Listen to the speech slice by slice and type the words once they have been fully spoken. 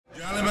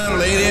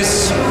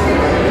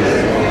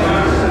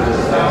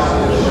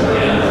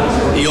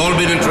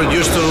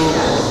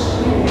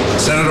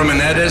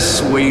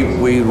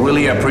we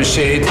really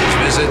appreciate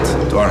his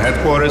visit to our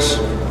headquarters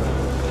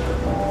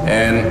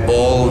and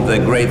all the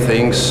great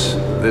things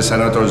the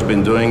senator has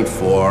been doing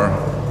for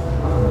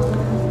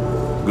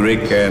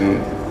Greek and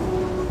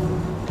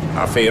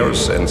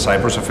affairs and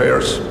Cyprus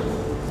affairs.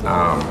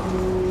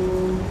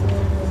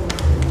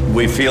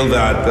 We feel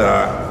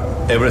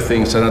that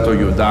everything, Senator,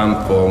 you've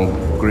done for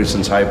Greece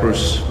and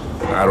Cyprus,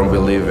 I don't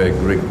believe a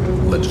Greek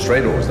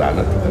legislator has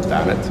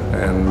done it,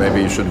 and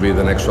maybe you should be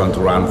the next one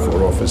to run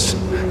for office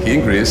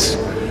in Greece.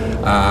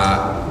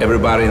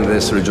 Everybody in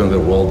this region of the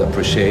world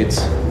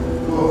appreciates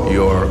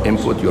your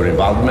input, your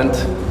involvement,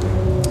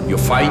 your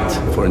fight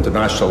for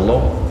international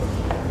law,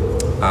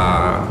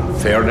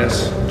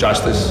 fairness,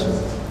 justice.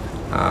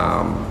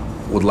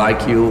 Would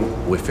like you,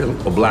 we feel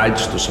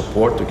obliged to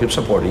support, to keep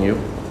supporting you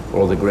for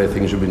all the great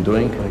things you've been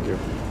doing. Thank you.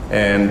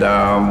 And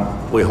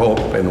we hope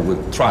and we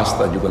trust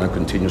that you're going to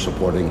continue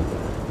supporting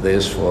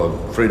this for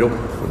freedom,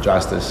 for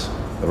justice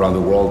around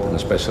the world, and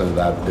especially in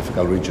that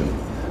difficult region.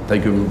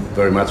 Thank you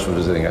very much for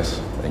visiting us.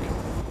 Thank you.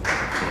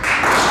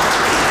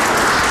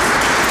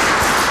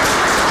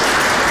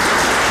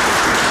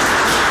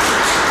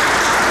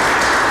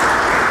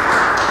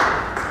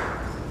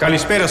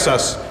 Kalispera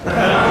σας.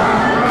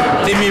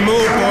 Timi mu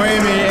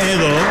poemi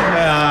edo.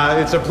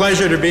 It's a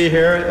pleasure to be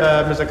here.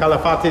 Mr.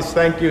 Kalafatis,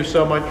 thank you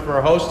so much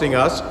for hosting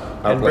us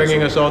and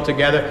bringing us all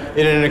together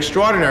in an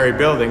extraordinary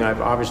building.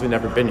 I've obviously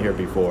never been here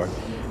before,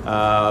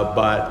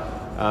 but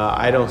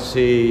I don't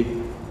see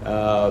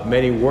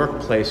many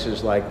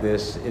workplaces like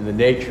this in the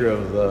nature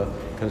of the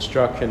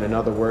construction and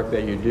other work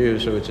that you do.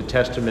 So it's a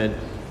testament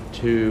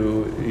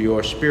to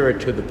your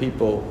spirit, to the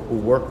people who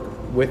work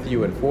with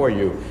you and for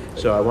you.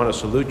 So I want to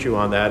salute you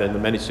on that and the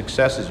many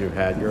successes you've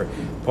had. You're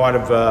part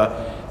of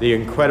the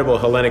incredible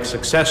Hellenic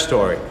success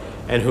story,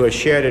 and who has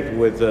shared it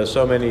with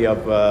so many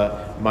of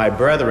my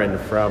brethren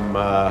from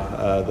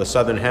the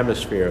Southern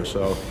Hemisphere.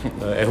 So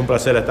es un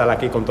placer estar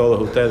aquí con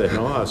todos ustedes,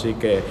 ¿no? Así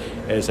que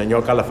el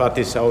señor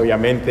Kalafatis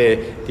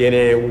obviamente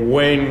tiene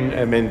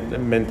buena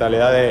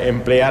mentalidad de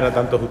emplear a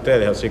tantos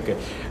ustedes. Así que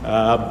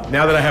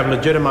now that I have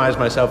legitimized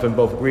myself in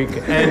both Greek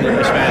and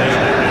Spanish,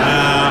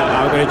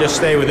 I'm going to just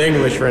stay with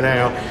English for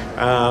now.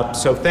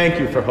 So thank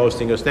you for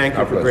hosting us. Thank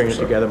you for bringing us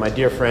together. My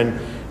dear friend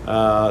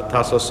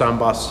Tassos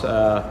Sambas,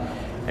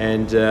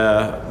 and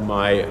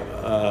my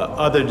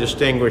other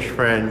distinguished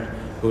friend,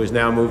 who has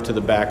now moved to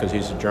the back because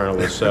he's a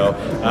journalist, so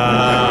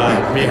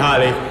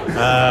Mihaly,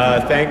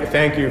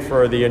 thank you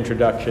for the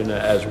introduction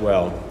as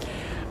well.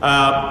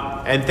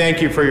 And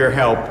thank you for your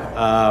help.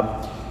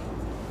 I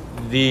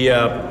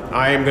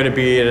am going to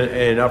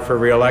be up for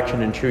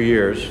re-election in 2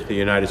 years, the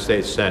United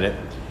States Senate.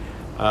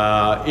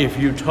 If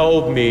you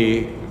told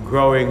me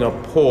growing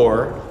up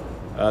poor,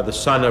 the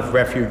son of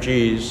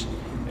refugees,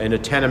 in a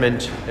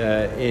tenement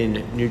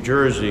in New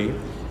Jersey,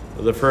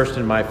 the first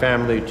in my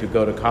family to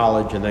go to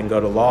college and then go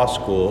to law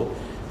school,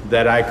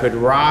 that I could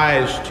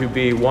rise to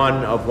be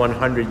one of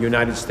 100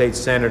 United States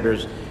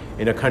senators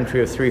in a country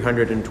of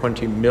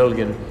 320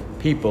 million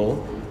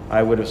people,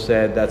 I would have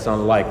said that's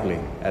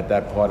unlikely at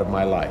that part of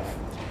my life.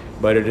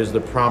 But it is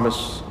the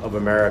promise of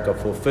America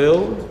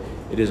fulfilled.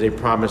 It is a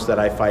promise that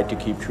I fight to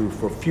keep true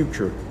for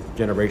future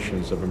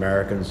generations of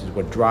Americans. Is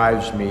what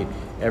drives me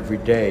every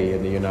day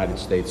in the United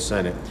States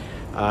Senate.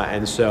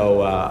 And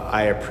so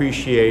I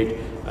appreciate,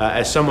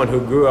 as someone who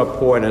grew up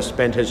poor and has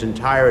spent his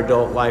entire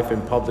adult life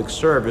in public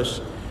service,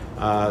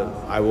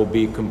 I will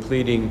be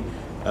completing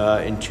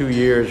in 2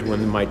 years,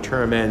 when my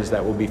term ends,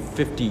 that will be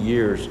 50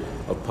 years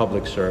of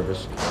public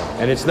service.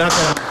 And it's not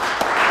that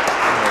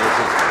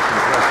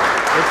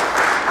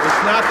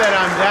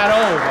I'm that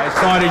old. I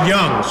started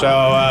young, so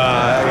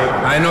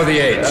I know the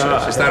age.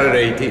 She started at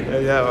 18.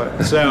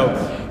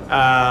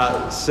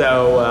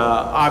 So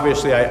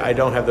obviously I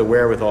don't have the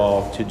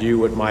wherewithal to do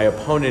what my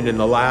opponent in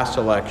the last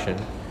election,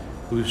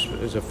 who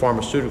is a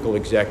pharmaceutical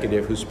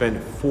executive who spent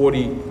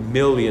 $40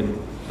 million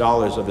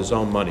of his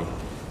own money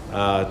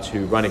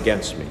to run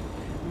against me.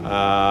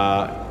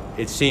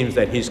 It seems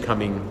that he's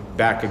coming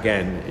back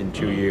again in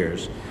 2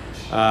 years.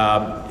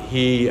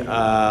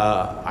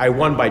 I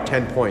won by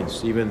 10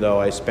 points, even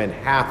though I spent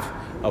half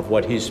of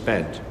what he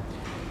spent.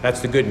 That's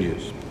the good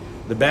news.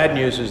 The bad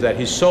news is that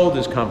he sold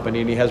his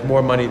company and he has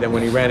more money than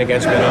when he ran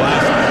against me the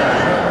last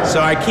time. So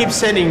I keep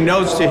sending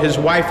notes to his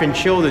wife and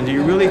children. Do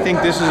you really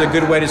think this is a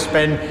good way to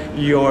spend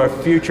your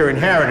future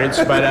inheritance?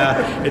 But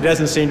it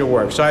doesn't seem to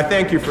work. So I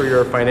thank you for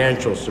your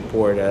financial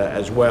support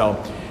as well.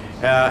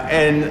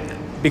 And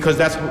because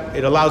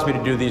it allows me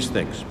to do these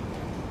things.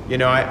 You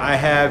know, I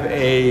have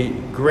a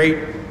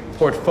great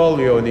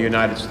portfolio in the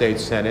United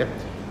States Senate.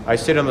 I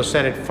sit on the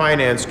Senate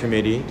Finance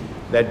Committee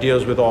that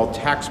deals with all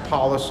tax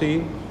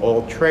policy,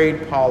 all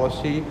trade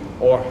policy,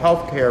 or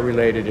healthcare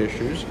related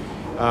issues.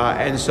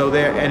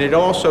 And it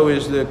also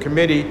is the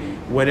committee,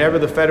 whenever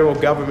the federal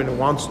government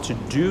wants to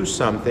do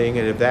something,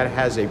 and if that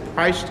has a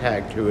price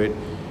tag to it,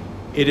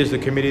 it is the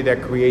committee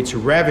that creates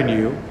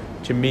revenue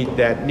to meet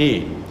that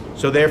need.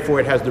 So therefore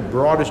it has the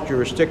broadest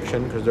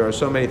jurisdiction, because there are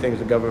so many things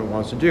the government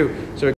wants to do. So